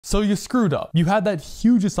So you screwed up. You had that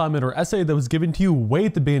huge assignment or essay that was given to you way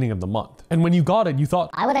at the beginning of the month. And when you got it, you thought,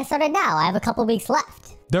 why would I start it now? I have a couple weeks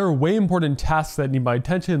left. There are way important tasks that need my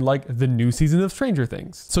attention, like the new season of Stranger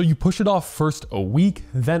Things. So you push it off first a week,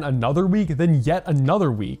 then another week, then yet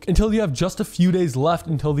another week, until you have just a few days left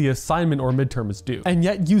until the assignment or midterm is due. And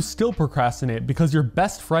yet you still procrastinate because your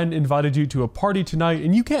best friend invited you to a party tonight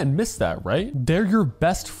and you can't miss that, right? They're your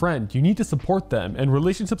best friend. You need to support them, and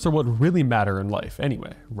relationships are what really matter in life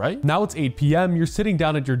anyway, right? Now it's 8 p.m., you're sitting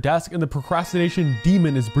down at your desk and the procrastination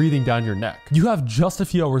demon is breathing down your neck. You have just a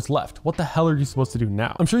few hours left. What the hell are you supposed to do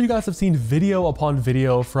now? I'm sure you guys have seen video upon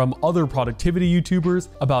video from other productivity YouTubers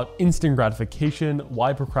about instant gratification,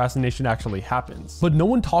 why procrastination actually happens. But no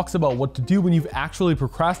one talks about what to do when you've actually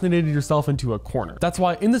procrastinated yourself into a corner. That's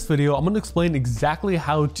why in this video, I'm going to explain exactly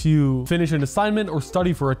how to finish an assignment or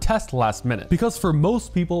study for a test last minute. Because for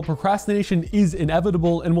most people, procrastination is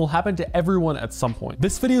inevitable and will happen to everyone at some point.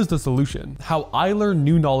 This video is the solution, how I learn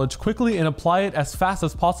new knowledge quickly and apply it as fast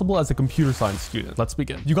as possible as a computer science student. Let's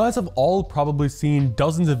begin. You guys have all probably seen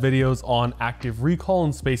dozens of videos on active recall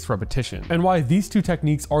and spaced repetition, and why these two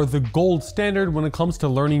techniques are the gold standard when it comes to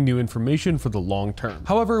learning new information for the long term.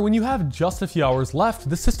 However, when you have just a few hours left,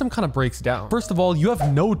 the system kind of breaks down. First of all, you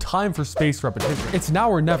have no time for spaced repetition. It's now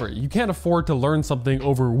or never. You can't afford to learn something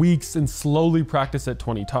over weeks and slowly practice it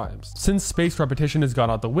 20 times. Since spaced repetition has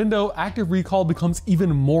gone out the window, active recall becomes even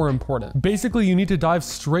more important. Basically, you need to dive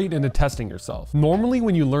straight into testing yourself. Normally,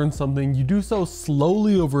 when you learn something, you do so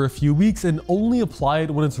slowly over a few weeks and only apply it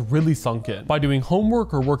when it's really sunk in, by doing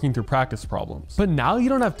homework or working through practice problems. But now you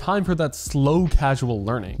don't have time for that slow, casual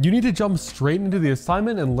learning. You need to jump straight into the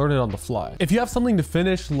assignment and learn it on the fly. If you have something to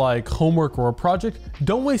finish, like homework or a project,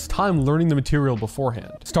 don't waste time learning the material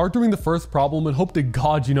beforehand. Start doing the first problem and hope to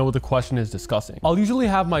God you know what the question is discussing. I'll usually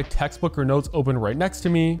have my textbook or notes open right next to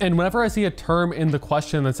me, and whenever I see a term in the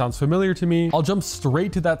question that sounds familiar to me, I'll jump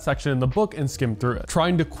straight to that section in the book and skim through it,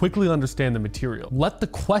 trying to quickly understand the material. Let the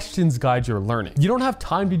questions guide your learning. You don't have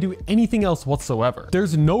time to do anything else whatsoever.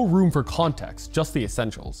 There's no room for context, just the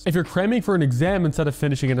essentials. If you're cramming for an exam instead of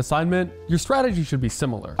finishing an assignment, your strategy should be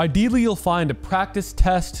similar. Ideally, you'll find a practice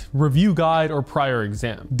test, review guide, or prior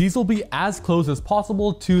exam. These will be as close as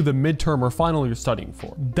possible to the midterm or final you're studying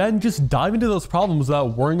for. Then just dive into those problems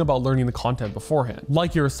without worrying about learning the content beforehand.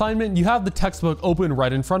 Like your assignment, you have the textbook open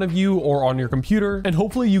right in front of you or on your computer, and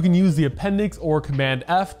hopefully you can use the appendix or Command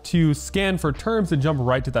F to scan for terms and jump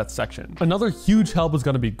right to that section. Another huge help is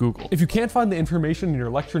going to be Google. If you can't find the information in your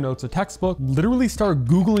lecture notes or textbook, literally start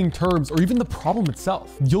Googling terms or even the problem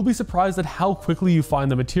itself. You'll be surprised at how quickly you find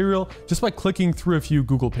the material just by clicking through a few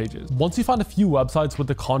Google pages. Once you find a few websites with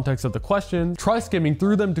the context of the question, try skimming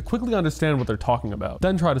through them to quickly understand what they're talking about,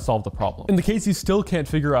 then try to solve the problem. In the case you still can't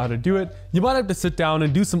figure out how to do it, you might have to sit down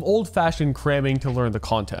and do some old-fashioned cramming to learn the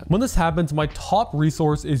content. When this happens, my top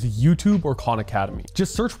resource is YouTube or Khan Academy.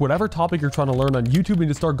 Just search whatever topic you're trying to learn on YouTube and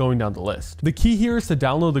just start going down the list. The key here is to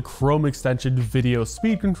download the Chrome extension Video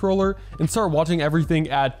Speed Controller and start watching everything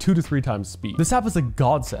at 2 to 3 times speed. This app is a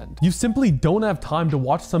godsend. You simply don't have time to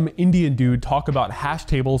watch some Indian dude talk about hash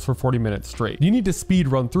tables for 40 minutes straight. You need to speed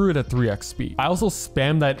run through it at 3x speed. I also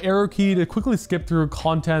spam that arrow key to quickly skip through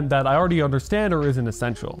content that I already understand or isn't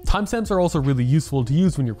essential. Timestamps are also really useful to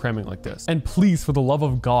use when you're cramming like this. And please, for the love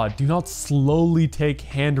of God, do not slowly take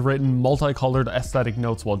handwritten, multicolored aesthetic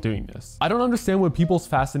notes while doing this. I don't understand what people's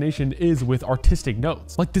fascination is with artistic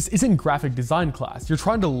notes. Like, this isn't graphic design class. You're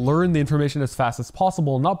trying to learn the information as fast as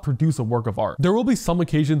possible, not produce a work of art. There will be some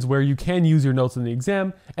occasions where you can use your notes in the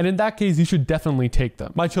exam, and in that case, you should definitely take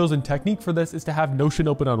them. My chosen technique for this is to have Notion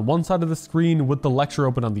open on one side of the screen with the lecture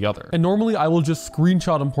open on the other. And normally I will just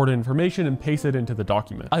screenshot important information and paste it into the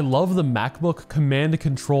document. I love the MacBook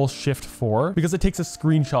Command-Control-Shift-4 because it takes a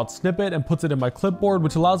screenshot snippet and puts it in my clipboard,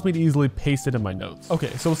 which allows me to easily paste it in my notes. Okay,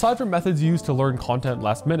 so aside from methods used to learn content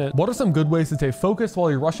last minute, what are some good ways to stay focused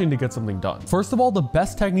while you're rushing to get something done? First of all, the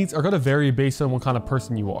best techniques are going to vary based on what kind of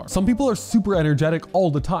person you are. Some people are super energetic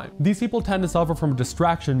all the time. These people tend to suffer from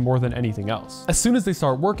distraction more than anything else. As soon as they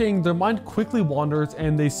start working, their mind quickly wanders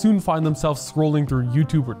and they soon find themselves scrolling through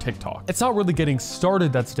YouTube or TikTok. It's not really getting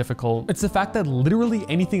started that's difficult. It's the fact that literally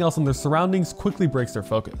anything else in their surroundings quickly breaks their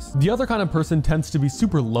focus. The other kind of person tends to be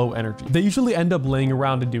super low energy. They usually end up laying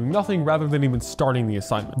around and doing nothing rather than even starting the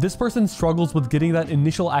assignment. This person struggles with getting that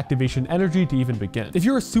initial activation energy to even begin. If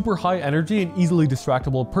you're a super high energy and easily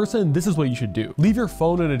distractible person, this is what you should do. Leave your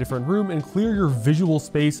phone in a different room and clear your visual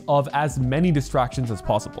space of as many distractions as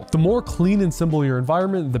possible. The more clean and simple your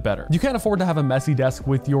environment, the better. You can't afford to have a messy desk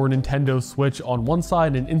with your Nintendo Switch on one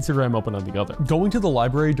side and Instagram open on the other. Going to the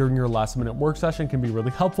library during your last minute work session can be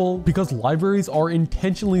really helpful because libraries are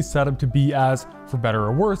intentionally set up to be as for better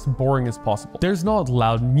or worse, boring as possible. There's not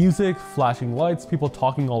loud music, flashing lights, people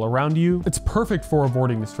talking all around you. It's perfect for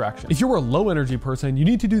avoiding distraction. If you're a low energy person, you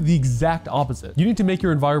need to do the exact opposite. You need to make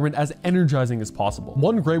your environment as energizing as possible.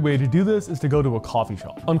 One great way to do this is to go to a coffee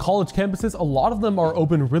shop. On college campuses, a lot of them are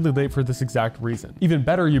open really late for this exact reason. Even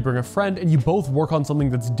better, you bring a friend and you both work on something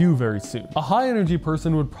that's due very soon. A high energy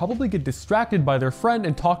person would probably get distracted by their friend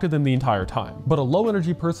and talk to them the entire time, but a low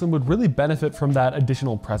energy person would really benefit from that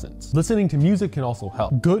additional presence. Listening to music can also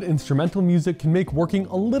help. Good instrumental music can make working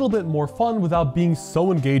a little bit more fun without being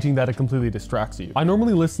so engaging that it completely distracts you. I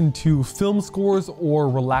normally listen to film scores or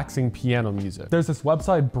relaxing piano music. There's this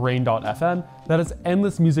website, brain.fm, that has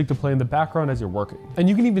endless music to play in the background as you're working. And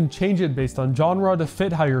you can even change it based on genre to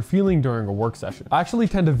fit how you're feeling during a work session. I actually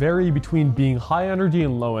tend to vary between being high energy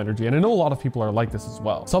and low energy, and I know a lot of people are like this as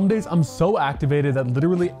well. Some days I'm so activated that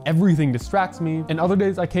literally everything distracts me, and other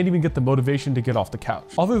days I can't even get the motivation to get off the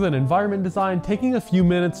couch. Other than environment design, taking a few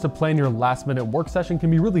minutes to plan your last minute work session can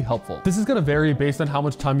be really helpful. This is going to vary based on how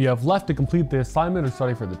much time you have left to complete the assignment or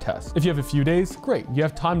study for the test. If you have a few days, great, you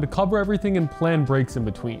have time to cover everything and plan breaks in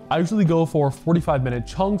between. I usually go for 45-minute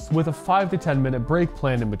chunks with a 5 to 10 minute break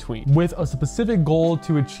planned in between, with a specific goal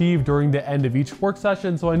to achieve during the end of each work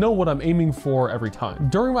session, so I know what I'm aiming for every time.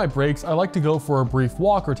 During my breaks, I like to go for a brief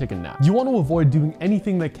walk or take a nap. You want to avoid doing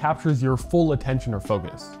anything that captures your full attention or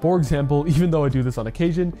focus. For example, even though I do this on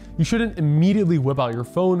occasion, you shouldn't immediately whip out your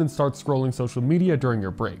phone and start scrolling social media during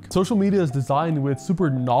your break. Social media is designed with super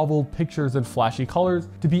novel pictures and flashy colors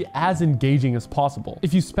to be as engaging as possible.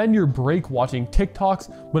 If you spend your break watching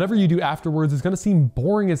TikToks, whatever you do afterwards is going to seem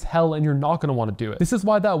boring as hell and you're not going to want to do it. This is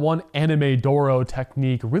why that one anime Doro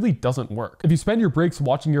technique really doesn't work. If you spend your breaks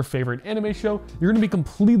watching your favorite anime show, you're going to be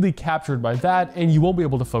completely captured by that and you won't be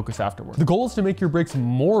able to focus afterward. The goal is to make your breaks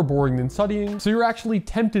more boring than studying, so you're actually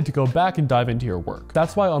tempted to go back and dive into your work.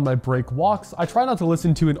 That's why on my break walks, I try not to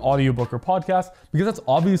listen to an audiobook or podcast because that's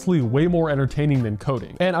obviously way more entertaining than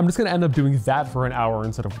coding. And I'm just going to end up doing that for an hour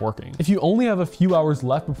instead of working. If you only have a few hours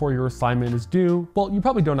left before your assignment is due, well, you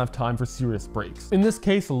probably don't have time for serious breaks. In this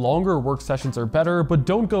case, longer work sessions are better, but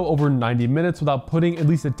don't go over 90 minutes without putting at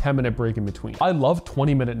least a 10-minute break in between. I love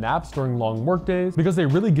 20-minute naps during long work days because they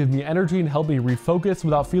really give me energy and help me refocus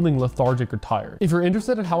without feeling lethargic or tired. If you're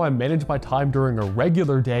interested in how I manage my time during a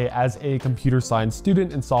regular day as a computer science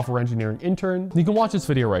student and software engineering intern, you can watch this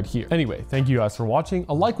video right here. Anyway, thank you guys for watching.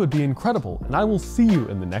 A like would be incredible, and I will see you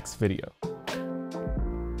in the next video.